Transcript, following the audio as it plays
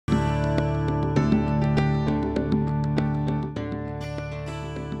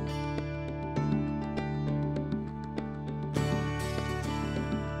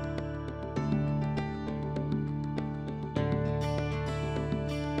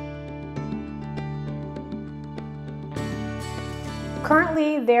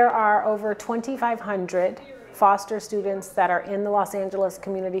Currently, there are over 2,500 foster students that are in the Los Angeles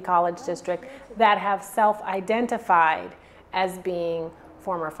Community College District that have self-identified as being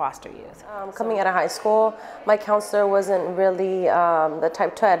former foster youth. Coming out of high school, my counselor wasn't really the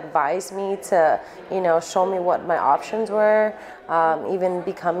type to advise me to, show me what my options were, even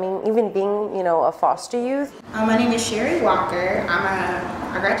being, a foster youth. My name is Sherry Walker.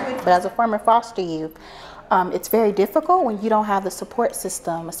 I graduated. But as a former foster youth, it's very difficult when you don't have the support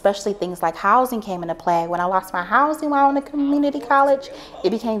system, especially things like housing came into play. When I lost my housing while in the community college, it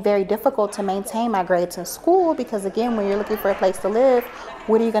became very difficult to maintain my grades in school because, again, when you're looking for a place to live,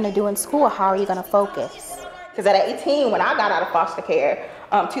 what are you going to do in school? How are you going to focus? Because at 18, when I got out of foster care,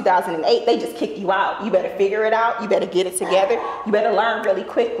 2008, they just kicked you out. You better figure it out. You better get it together. You better learn really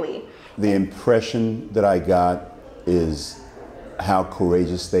quickly. The impression that I got is how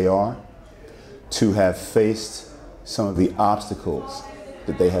courageous they are to have faced some of the obstacles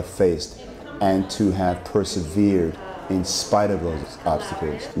that they have faced and to have persevered in spite of those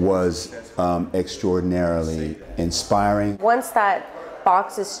obstacles was extraordinarily inspiring. Once that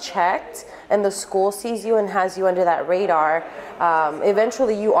box is checked and the school sees you and has you under that radar,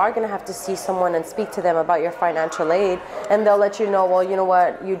 eventually you are going to have to see someone and speak to them about your financial aid, and they'll let you know, well, you know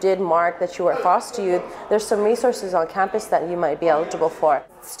what, you did mark that you were foster youth. There's some resources on campus that you might be eligible for.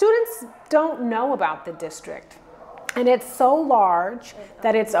 Students don't know about the district, and it's so large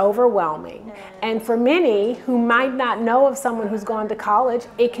that it's overwhelming. And for many who might not know of someone who's gone to college,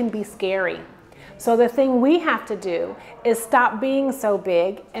 it can be scary. So the thing we have to do is stop being so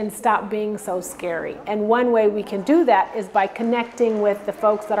big and stop being so scary. And one way we can do that is by connecting with the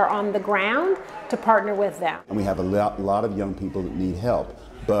folks that are on the ground to partner with them. And we have a lot of young people that need help,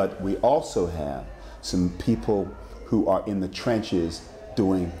 but we also have some people who are in the trenches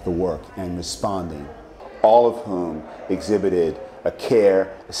doing the work and responding, all of whom exhibited a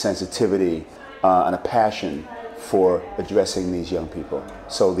care, a sensitivity, and a passion for addressing these young people.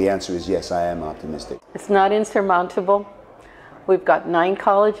 So the answer is yes, I am optimistic. It's not insurmountable. We've got 9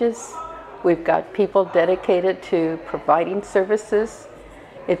 colleges. We've got people dedicated to providing services.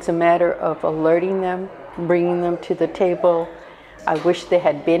 It's a matter of alerting them, bringing them to the table. I wish they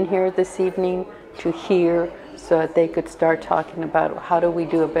had been here this evening to hear so that they could start talking about how do we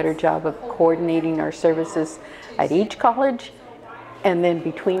do a better job of coordinating our services at each college and then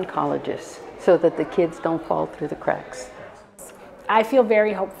between colleges, so that the kids don't fall through the cracks. I feel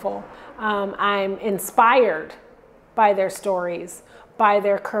very hopeful. I'm inspired by their stories, by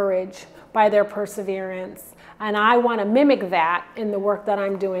their courage, by their perseverance, and I want to mimic that in the work that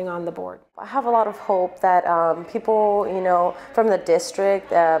I'm doing on the board. I have a lot of hope that people, from the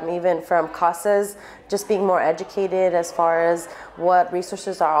district, even from CASAs, just being more educated as far as what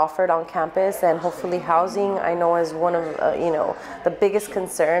resources are offered on campus, and hopefully housing, I know, is one of the biggest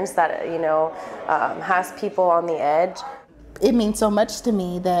concerns that has people on the edge. It means so much to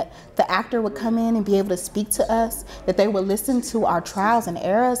me that the actor would come in and be able to speak to us, that they would listen to our trials and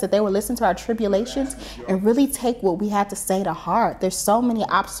errors, that they would listen to our tribulations and really take what we had to say to heart. There's so many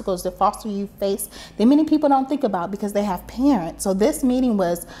obstacles that foster youth face that many people don't think about because they have parents. So this meeting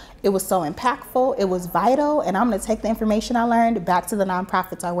was so impactful, it was vital, and I'm going to take the information I learned back to the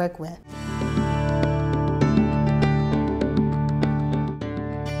nonprofits I work with.